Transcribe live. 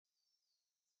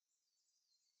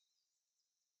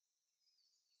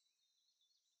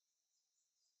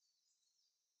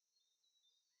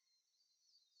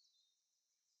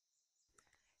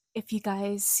If you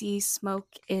guys see smoke,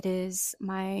 it is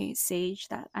my sage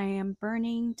that I am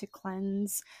burning to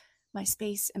cleanse my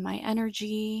space and my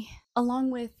energy,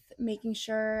 along with making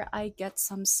sure I get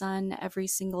some sun every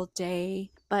single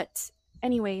day. But,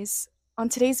 anyways, on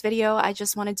today's video, I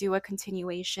just want to do a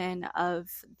continuation of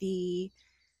the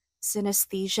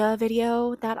Synesthesia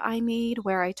video that I made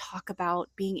where I talk about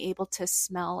being able to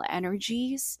smell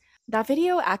energies. That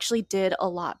video actually did a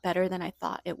lot better than I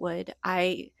thought it would.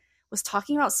 I was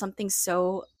talking about something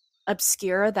so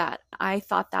obscure that I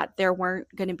thought that there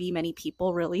weren't going to be many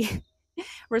people really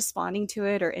responding to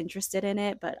it or interested in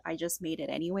it, but I just made it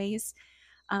anyways.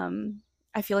 Um,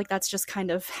 I feel like that's just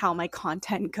kind of how my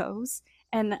content goes.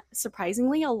 And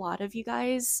surprisingly, a lot of you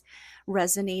guys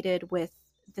resonated with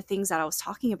the things that I was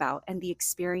talking about and the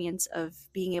experience of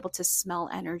being able to smell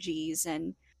energies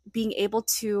and being able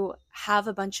to have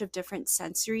a bunch of different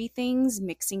sensory things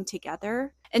mixing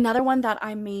together. Another one that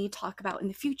I may talk about in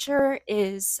the future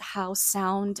is how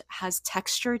sound has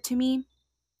texture to me.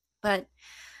 But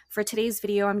for today's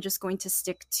video, I'm just going to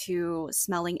stick to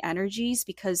smelling energies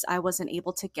because I wasn't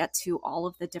able to get to all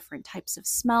of the different types of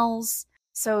smells.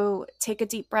 So take a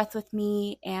deep breath with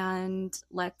me and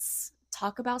let's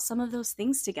talk about some of those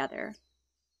things together.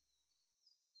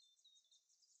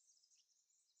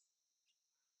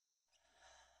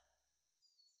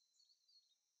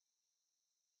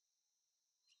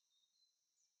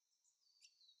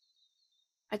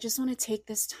 I just want to take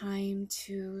this time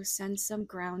to send some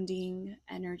grounding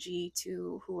energy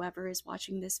to whoever is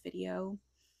watching this video.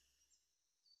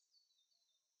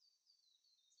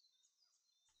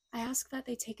 I ask that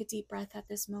they take a deep breath at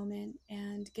this moment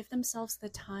and give themselves the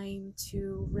time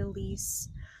to release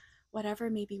whatever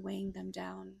may be weighing them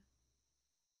down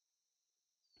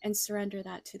and surrender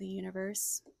that to the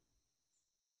universe.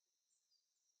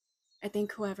 I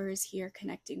thank whoever is here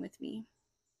connecting with me.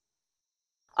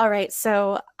 All right,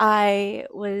 so I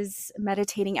was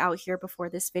meditating out here before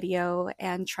this video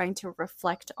and trying to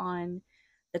reflect on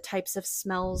the types of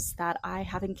smells that I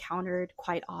have encountered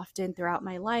quite often throughout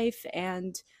my life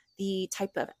and the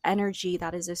type of energy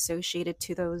that is associated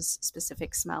to those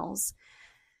specific smells.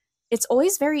 It's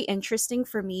always very interesting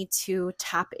for me to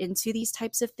tap into these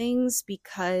types of things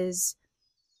because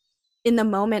in the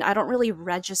moment, I don't really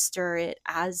register it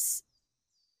as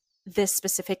this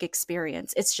specific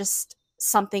experience. It's just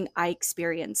something I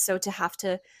experienced. So to have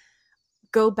to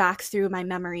go back through my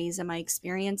memories and my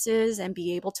experiences and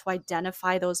be able to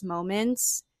identify those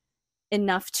moments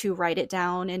enough to write it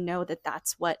down and know that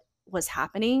that's what was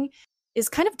happening is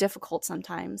kind of difficult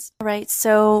sometimes. All right,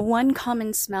 so one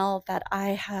common smell that I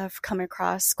have come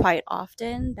across quite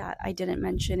often that I didn't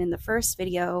mention in the first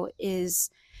video is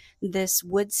this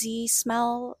woodsy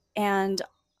smell. And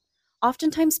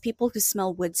oftentimes, people who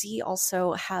smell woodsy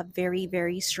also have very,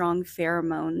 very strong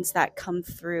pheromones that come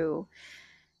through.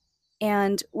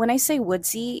 And when I say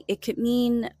woodsy, it could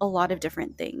mean a lot of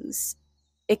different things.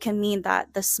 It can mean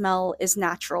that the smell is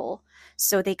natural,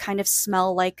 so they kind of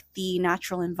smell like the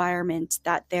natural environment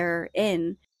that they're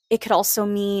in. It could also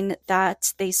mean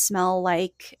that they smell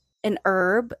like an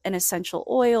herb, an essential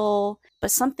oil,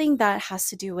 but something that has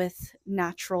to do with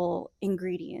natural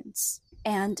ingredients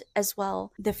and as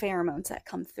well the pheromones that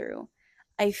come through.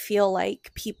 I feel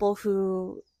like people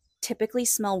who typically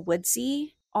smell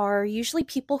woodsy are usually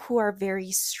people who are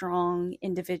very strong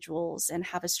individuals and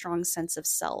have a strong sense of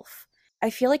self. I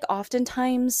feel like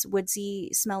oftentimes woodsy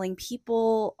smelling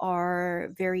people are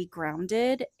very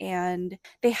grounded and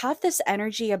they have this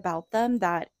energy about them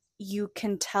that you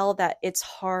can tell that it's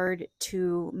hard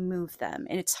to move them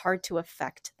and it's hard to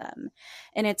affect them.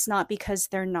 And it's not because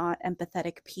they're not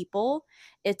empathetic people,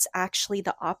 it's actually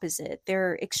the opposite.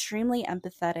 They're extremely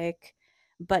empathetic,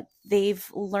 but they've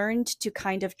learned to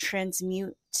kind of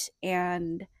transmute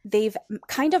and they've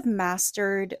kind of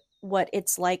mastered what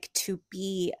it's like to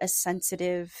be a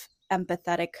sensitive,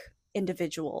 empathetic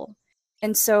individual.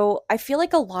 And so I feel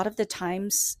like a lot of the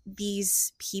times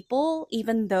these people,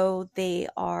 even though they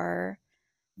are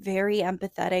very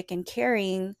empathetic and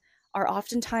caring, are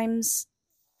oftentimes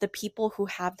the people who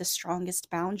have the strongest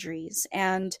boundaries.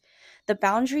 And the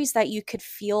boundaries that you could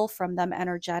feel from them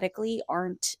energetically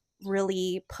aren't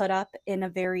really put up in a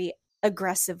very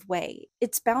aggressive way.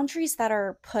 It's boundaries that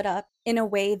are put up in a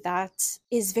way that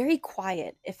is very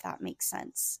quiet, if that makes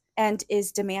sense, and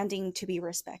is demanding to be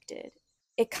respected.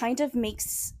 It kind of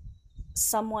makes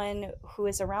someone who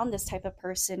is around this type of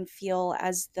person feel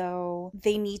as though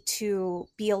they need to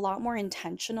be a lot more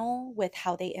intentional with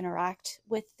how they interact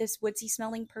with this woodsy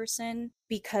smelling person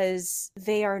because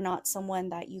they are not someone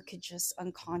that you could just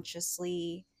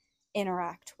unconsciously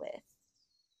interact with.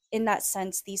 in that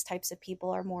sense, these types of people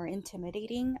are more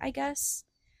intimidating, I guess.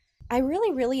 I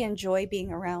really, really enjoy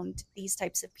being around these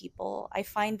types of people. I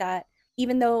find that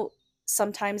even though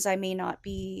sometimes I may not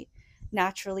be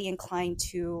naturally inclined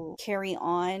to carry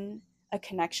on a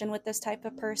connection with this type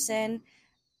of person,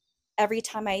 every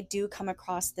time I do come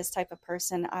across this type of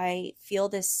person, I feel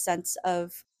this sense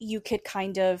of you could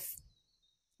kind of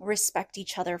respect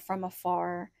each other from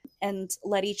afar and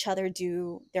let each other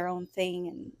do their own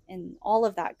thing and all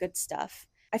of that good stuff.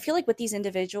 I feel like with these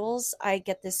individuals, I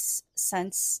get this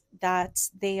sense that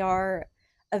they are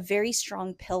a very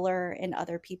strong pillar in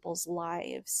other people's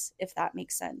lives, if that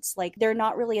makes sense. Like they're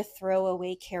not really a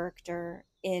throwaway character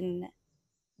in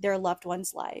their loved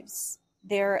ones' lives.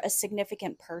 They're a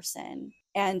significant person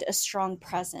and a strong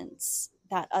presence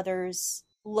that others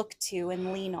look to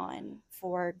and lean on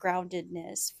for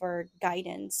groundedness, for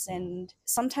guidance, and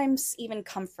sometimes even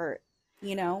comfort,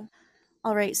 you know?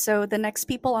 All right, so the next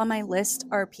people on my list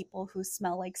are people who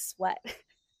smell like sweat.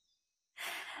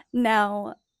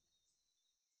 Now,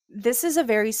 this is a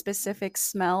very specific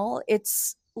smell.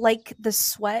 It's like the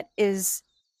sweat is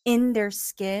in their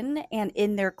skin and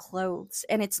in their clothes,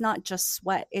 and it's not just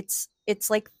sweat. It's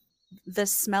like the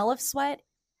smell of sweat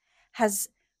has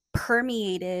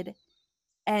permeated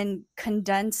and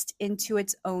condensed into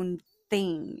its own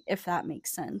thing, if that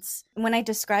makes sense. When I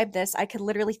describe this, I could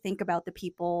literally think about the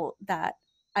people that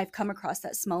I've come across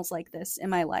that smells like this in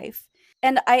my life.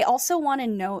 And I also want to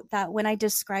note that when I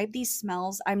describe these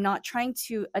smells, I'm not trying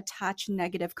to attach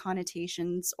negative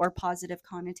connotations or positive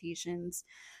connotations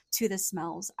to the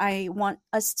smells. I want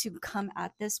us to come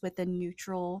at this with a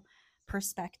neutral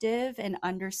perspective and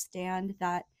understand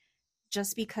that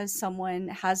just because someone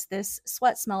has this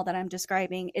sweat smell that I'm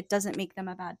describing, it doesn't make them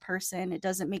a bad person. It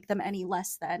doesn't make them any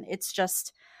less than. It's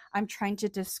just, I'm trying to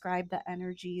describe the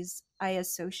energies I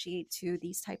associate to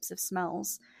these types of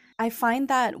smells. I find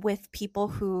that with people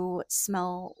who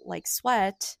smell like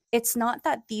sweat, it's not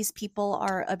that these people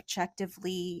are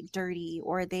objectively dirty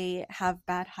or they have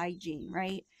bad hygiene,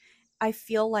 right? I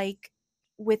feel like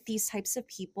with these types of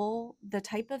people, the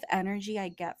type of energy I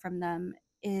get from them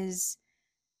is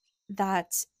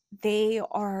that they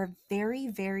are very,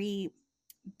 very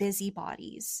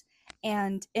busybodies,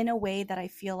 and in a way that I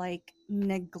feel like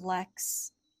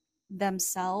neglects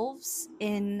themselves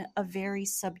in a very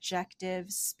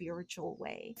subjective spiritual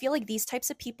way. I feel like these types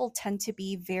of people tend to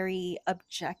be very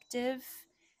objective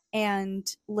and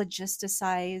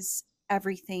logisticize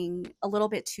everything a little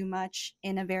bit too much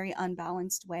in a very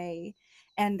unbalanced way.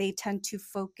 And they tend to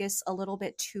focus a little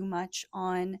bit too much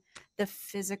on the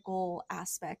physical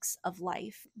aspects of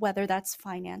life, whether that's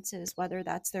finances, whether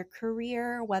that's their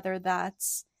career, whether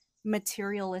that's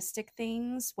materialistic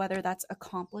things, whether that's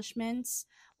accomplishments,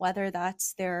 whether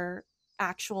that's their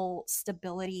actual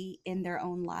stability in their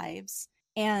own lives.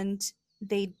 And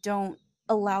they don't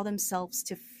allow themselves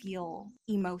to feel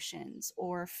emotions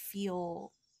or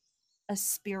feel a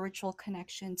spiritual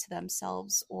connection to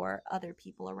themselves or other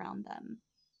people around them.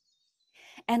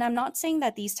 And I'm not saying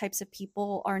that these types of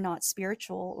people are not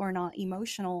spiritual or not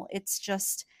emotional. It's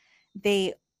just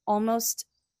they almost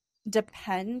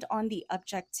depend on the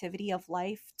objectivity of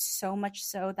life so much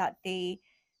so that they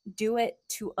do it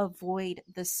to avoid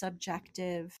the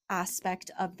subjective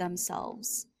aspect of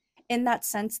themselves. In that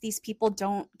sense, these people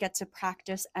don't get to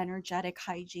practice energetic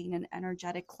hygiene and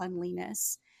energetic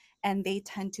cleanliness, and they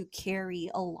tend to carry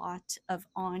a lot of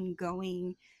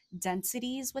ongoing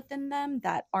densities within them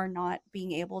that are not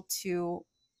being able to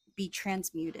be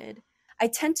transmuted. I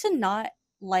tend to not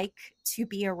like to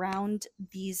be around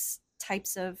these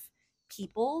types of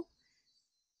people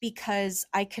because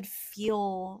I could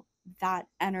feel that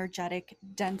energetic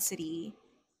density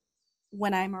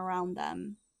when I'm around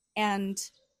them. And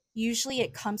usually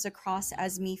it comes across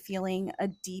as me feeling a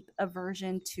deep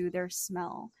aversion to their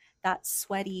smell, that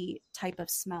sweaty type of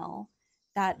smell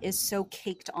that is so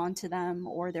caked onto them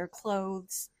or their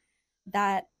clothes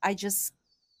that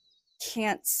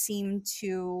can't seem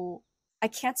to I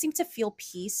can't seem to feel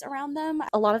peace around them.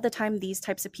 A lot of the time, these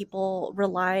types of people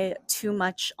rely too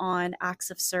much on acts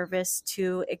of service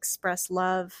to express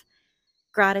love,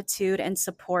 gratitude, and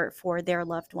support for their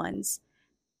loved ones.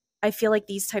 I feel like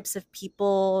these types of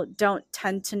people don't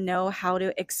tend to know how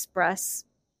to express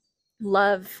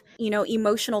love,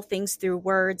 emotional things through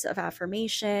words of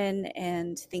affirmation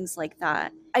and things like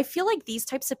that. I feel like these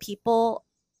types of people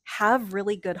have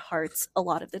really good hearts a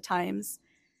lot of the times,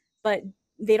 but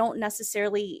they don't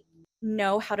necessarily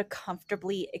know how to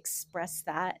comfortably express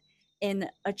that in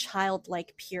a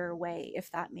childlike, pure way,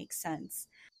 if that makes sense.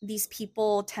 These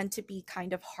people tend to be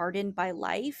kind of hardened by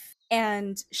life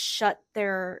and shut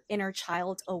their inner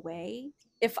child away.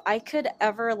 if I could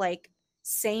ever like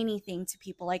say anything to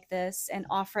people like this and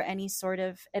offer any sort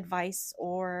of advice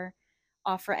or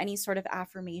offer any sort of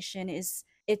affirmation, is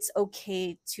it's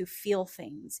okay to feel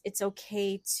things. It's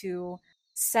okay to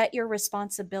set your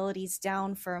responsibilities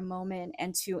down for a moment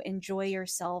and to enjoy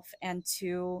yourself and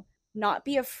to not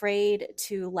be afraid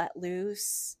to let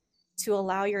loose, to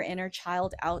allow your inner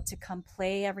child out to come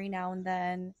play every now and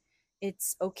then.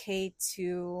 It's okay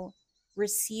to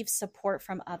receive support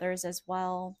from others as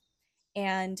well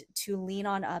and to lean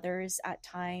on others at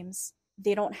times.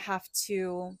 They don't have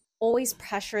to always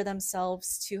pressure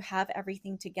themselves to have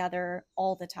everything together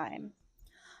all the time.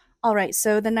 All right,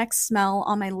 so the next smell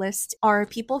on my list are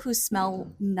people who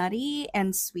smell nutty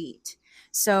and sweet.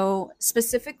 So,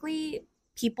 specifically,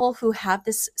 people who have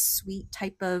this sweet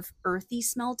type of earthy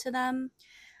smell to them.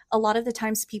 A lot of the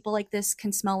times, people like this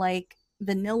can smell like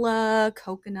vanilla,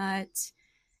 coconut,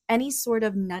 any sort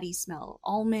of nutty smell,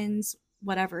 almonds,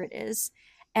 whatever it is.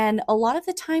 And a lot of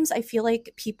the times, I feel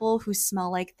like people who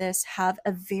smell like this have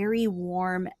a very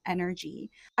warm energy.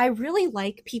 I really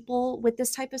like people with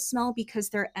this type of smell because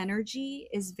their energy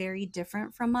is very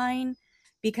different from mine.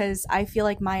 Because I feel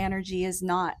like my energy is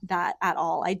not that at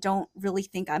all. I don't really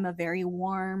think I'm a very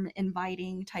warm,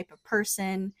 inviting type of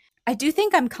person. I do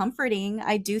think I'm comforting.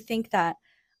 I do think that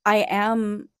I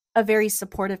am a very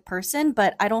supportive person,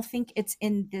 but I don't think it's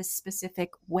in this specific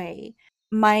way.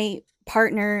 My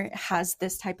partner has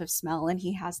this type of smell and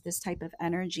he has this type of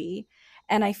energy.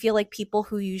 And I feel like people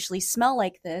who usually smell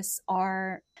like this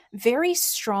are very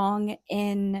strong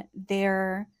in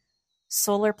their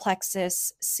solar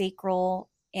plexus, sacral,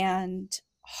 and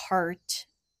heart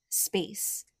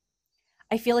space.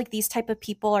 I feel like these type of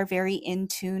people are very in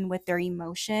tune with their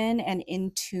emotion and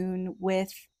in tune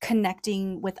with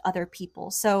connecting with other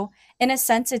people. So, in a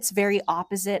sense, it's very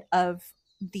opposite of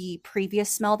the previous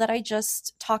smell that I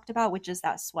just talked about, which is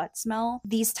that sweat smell.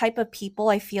 These type of people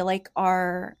I feel like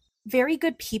are very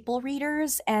good people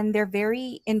readers and they're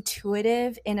very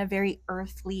intuitive in a very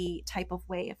earthly type of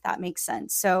way, if that makes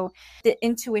sense. So, the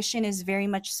intuition is very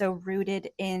much so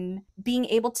rooted in being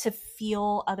able to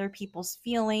feel other people's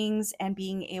feelings and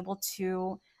being able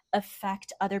to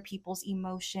affect other people's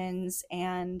emotions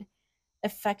and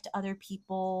affect other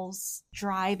people's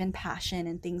drive and passion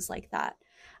and things like that.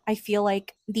 I feel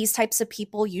like these types of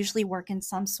people usually work in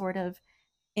some sort of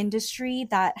industry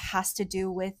that has to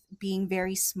do with being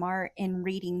very smart in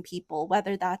reading people,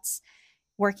 whether that's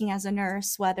working as a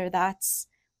nurse, whether that's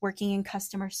working in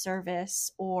customer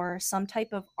service or some type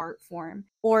of art form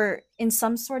or in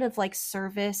some sort of like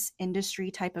service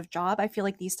industry type of job. I feel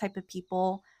like these type of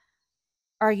people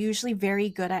are usually very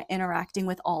good at interacting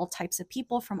with all types of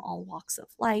people from all walks of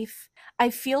life. I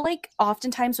feel like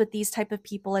oftentimes with these type of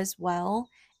people as well,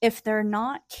 if they're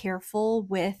not careful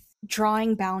with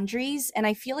drawing boundaries, and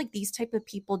I feel like these type of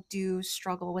people do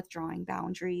struggle with drawing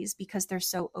boundaries because they're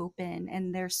so open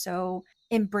and they're so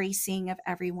embracing of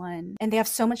everyone and they have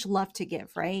so much love to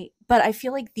give, right? But I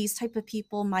feel like these type of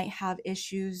people might have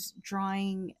issues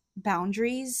drawing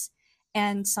boundaries,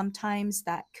 and sometimes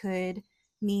that could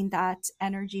mean that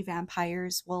energy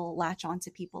vampires will latch onto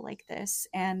people like this.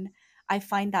 And I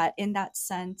find that in that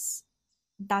sense,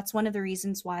 that's one of the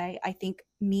reasons why I think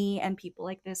me and people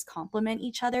like this complement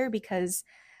each other, because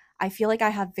I feel like I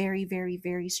have very, very,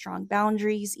 very strong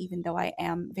boundaries, even though I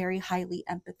am very highly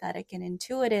empathetic and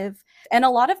intuitive. And a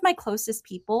lot of my closest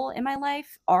people in my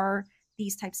life are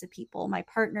these types of people, my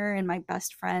partner and my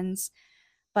best friends.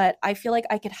 But I feel like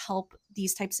I could help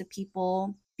these types of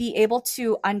people be able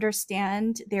to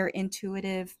understand their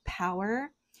intuitive power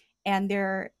and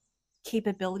their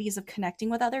capabilities of connecting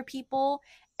with other people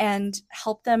and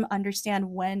help them understand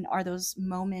when are those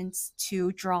moments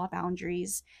to draw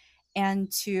boundaries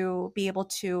and to be able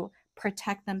to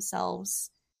protect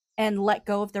themselves and let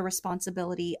go of the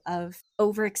responsibility of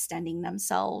overextending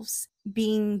themselves,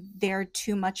 being there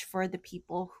too much for the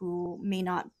people who may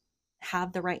not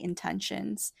have the right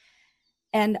intentions.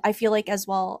 And I feel like as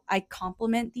well, I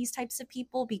compliment these types of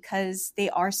people because they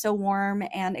are so warm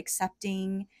and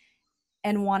accepting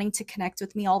and wanting to connect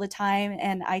with me all the time.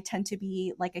 And I tend to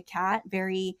be like a cat,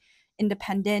 very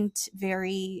independent,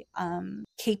 very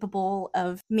capable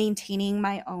of maintaining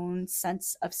my own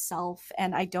sense of self.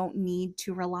 And I don't need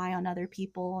to rely on other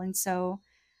people. And so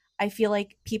I feel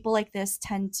like people like this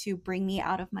tend to bring me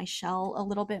out of my shell a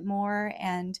little bit more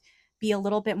and be a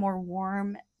little bit more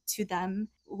warm to them,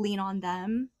 lean on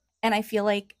them. And I feel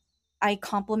like I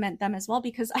compliment them as well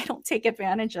because I don't take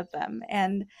advantage of them.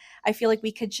 And I feel like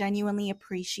we could genuinely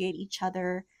appreciate each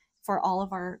other for all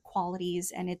of our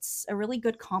qualities. And it's a really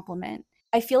good compliment.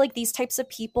 I feel like these types of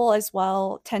people as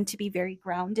well tend to be very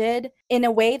grounded in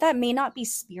a way that may not be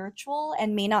spiritual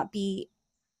and may not be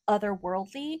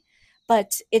otherworldly,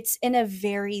 but it's in a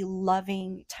very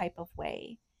loving type of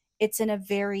way. It's in a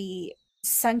very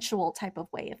sensual type of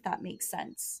way, if that makes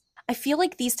sense. I feel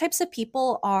like these types of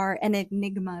people are an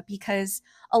enigma because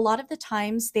a lot of the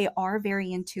times they are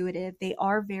very intuitive, they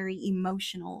are very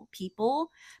emotional people,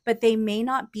 but they may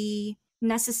not be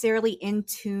necessarily in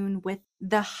tune with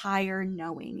the higher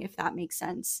knowing, if that makes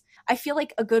sense. I feel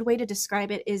like a good way to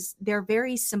describe it is they're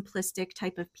very simplistic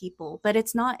type of people, but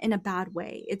it's not in a bad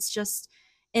way. It's just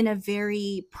in a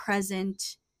very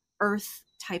present earth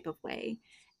type of way.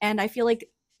 And I feel like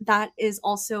that is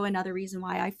also another reason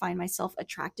why I find myself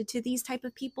attracted to these type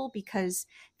of people, because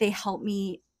they help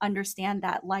me understand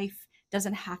that life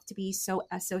doesn't have to be so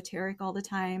esoteric all the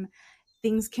time.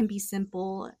 Things can be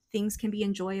simple, things can be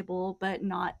enjoyable, but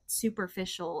not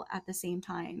superficial at the same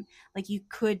time. Like, you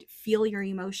could feel your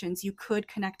emotions, you could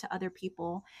connect to other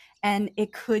people, and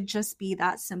it could just be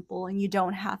that simple. And you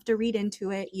don't have to read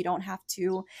into it. You don't have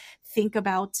to think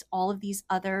about all of these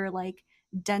other like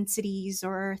densities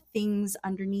or things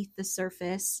underneath the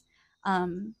surface.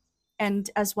 Um, and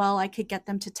as well, I could get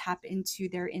them to tap into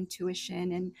their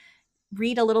intuition and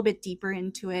read a little bit deeper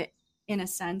into it in a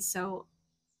sense. So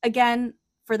again,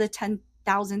 for the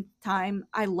 10,000th time,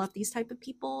 I love these type of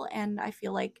people, and I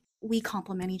feel like we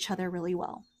complement each other really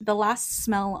well. The last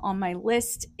smell on my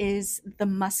list is the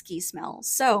musky smell.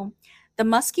 So the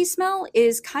musky smell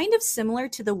is kind of similar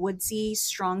to the woodsy,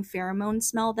 strong pheromone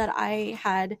smell that I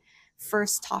had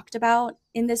first talked about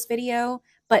in this video,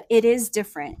 but it is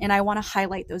different, and I want to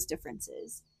highlight those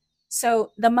differences.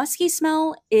 So the musky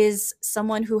smell is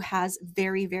someone who has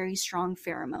very, very strong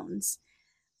pheromones.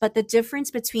 But the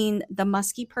difference between the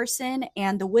musky person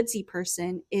and the woodsy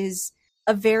person is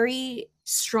a very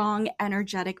strong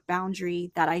energetic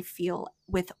boundary that I feel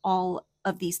with all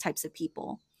of these types of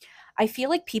people. I feel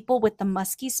like people with the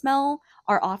musky smell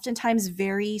are oftentimes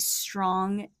very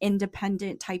strong,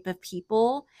 independent type of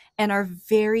people and are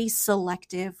very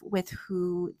selective with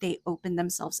who they open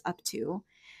themselves up to.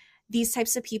 These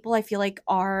types of people I feel like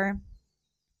are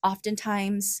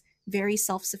oftentimes very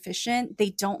self sufficient.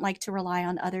 They don't like to rely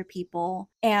on other people,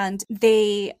 and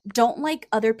they don't like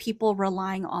other people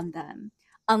relying on them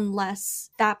unless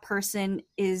that person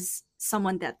is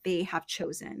someone that they have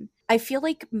chosen. I feel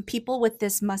like people with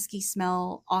this musky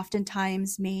smell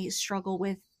oftentimes may struggle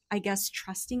with, I guess,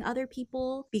 trusting other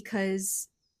people because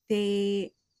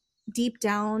they deep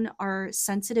down are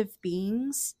sensitive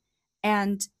beings,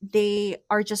 and they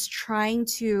are just trying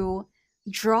to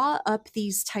draw up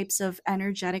these types of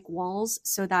energetic walls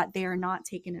so that they are not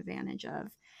taken advantage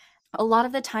of. A lot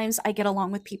of the times I get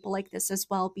along with people like this as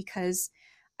well because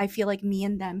I feel like me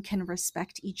and them can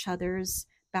respect each other's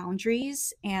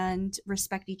boundaries and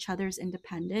respect each other's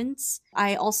independence.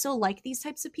 I also like these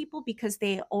types of people because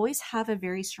they always have a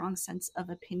very strong sense of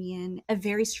opinion, a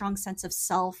very strong sense of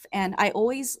self, and I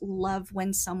always love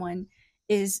when someone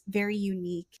is very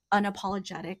unique,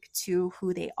 unapologetic to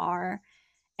who they are,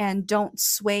 and don't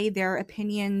sway their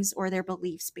opinions or their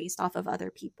beliefs based off of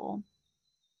other people.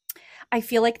 I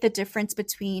feel like the difference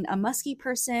between a musky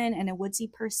person and a woodsy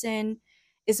person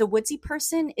is a woodsy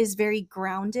person is very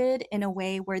grounded in a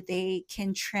way where they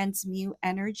can transmute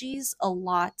energies a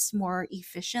lot more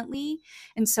efficiently.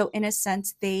 And so, in a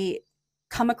sense, they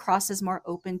come across as more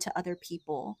open to other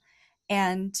people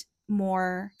and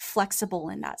more flexible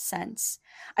in that sense.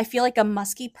 I feel like a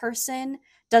musky person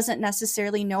doesn't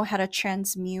necessarily know how to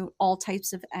transmute all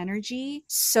types of energy.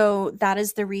 So that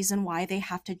is the reason why they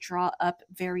have to draw up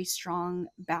very strong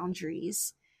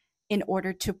boundaries in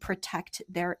order to protect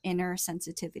their inner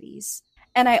sensitivities.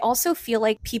 And I also feel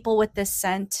like people with this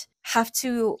scent have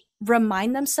to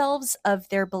remind themselves of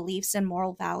their beliefs and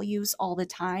moral values all the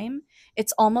time.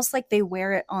 It's almost like they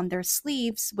wear it on their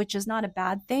sleeves, which is not a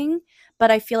bad thing, but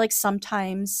I feel like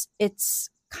sometimes it's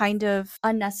kind of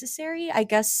unnecessary. I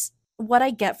guess what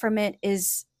I get from it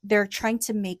is they're trying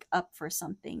to make up for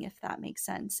something, if that makes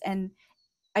sense. And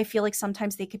I feel like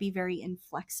sometimes they could be very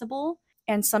inflexible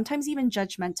and sometimes even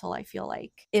judgmental. I feel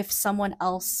like if someone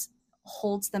else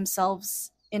holds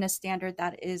themselves in a standard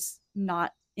that is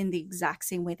not in the exact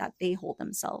same way that they hold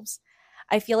themselves,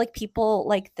 I feel like people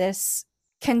like this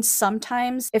can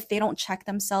sometimes, if they don't check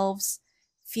themselves,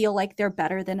 feel like they're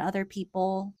better than other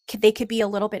people. They could be a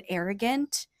little bit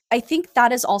arrogant. I think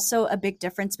that is also a big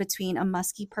difference between a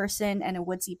musky person and a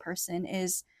woodsy person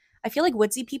is I feel like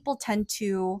woodsy people tend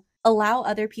to allow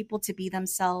other people to be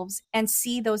themselves and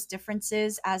see those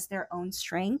differences as their own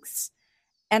strengths.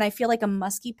 And I feel like a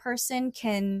musky person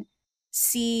can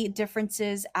see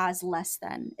differences as less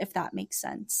than, if that makes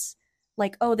sense.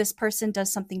 Like, oh, this person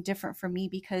does something different from me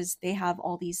because they have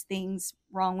all these things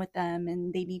wrong with them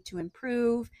and they need to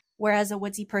improve. Whereas a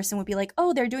woodsy person would be like,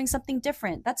 oh, they're doing something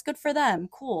different. That's good for them.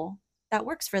 Cool. That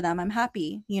works for them. I'm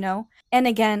happy, you know? And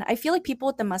again, I feel like people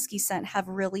with the musky scent have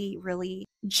really, really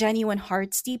genuine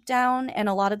hearts deep down. And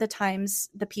a lot of the times,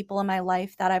 the people in my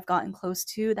life that I've gotten close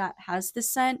to that has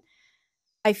this scent,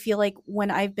 I feel like when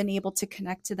I've been able to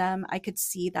connect to them, I could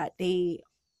see that they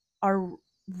are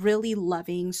really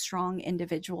loving, strong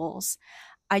individuals.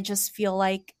 I just feel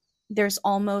like there's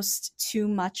almost too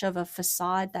much of a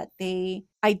facade that they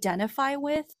identify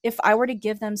with. If I were to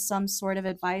give them some sort of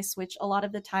advice, which a lot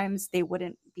of the times they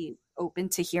wouldn't be open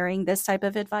to hearing this type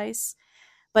of advice,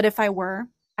 but if I were,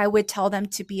 I would tell them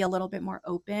to be a little bit more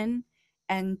open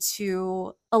and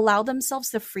to allow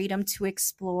themselves the freedom to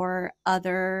explore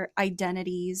other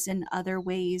identities and other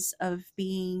ways of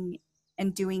being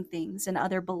and doing things and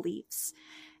other beliefs,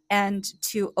 and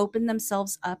to open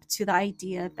themselves up to the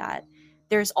idea that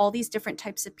there's all these different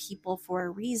types of people for a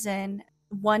reason.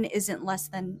 One isn't less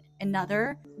than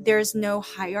another. There's no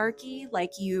hierarchy,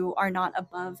 like you are not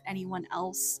above anyone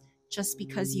else just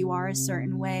because you are a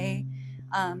certain way.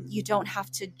 You don't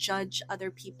have to judge other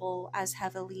people as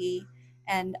heavily,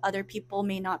 and other people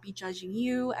may not be judging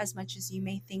you as much as you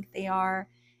may think they are.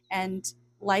 And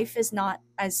life is not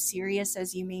as serious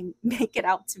as you may make it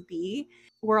out to be.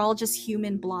 We're all just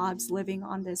human blobs living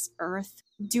on this earth,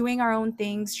 doing our own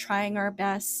things, trying our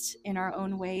best in our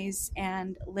own ways,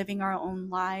 and living our own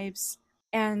lives.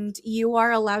 And you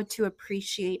are allowed to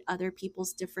appreciate other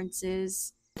people's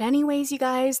differences. But anyways, you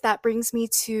guys, that brings me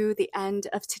to the end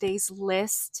of today's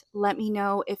list. Let me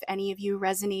know if any of you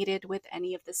resonated with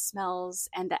any of the smells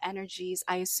and the energies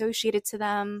I associated to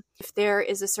them. If there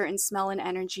is a certain smell and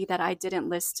energy that I didn't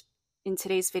list in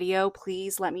today's video,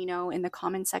 please let me know in the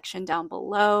comment section down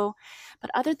below.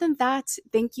 But other than that,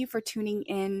 thank you for tuning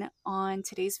in on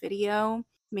today's video.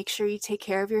 Make sure you take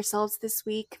care of yourselves this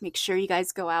week. Make sure you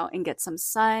guys go out and get some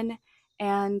sun.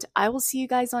 And I will see you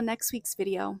guys on next week's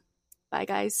video. Bye,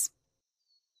 guys.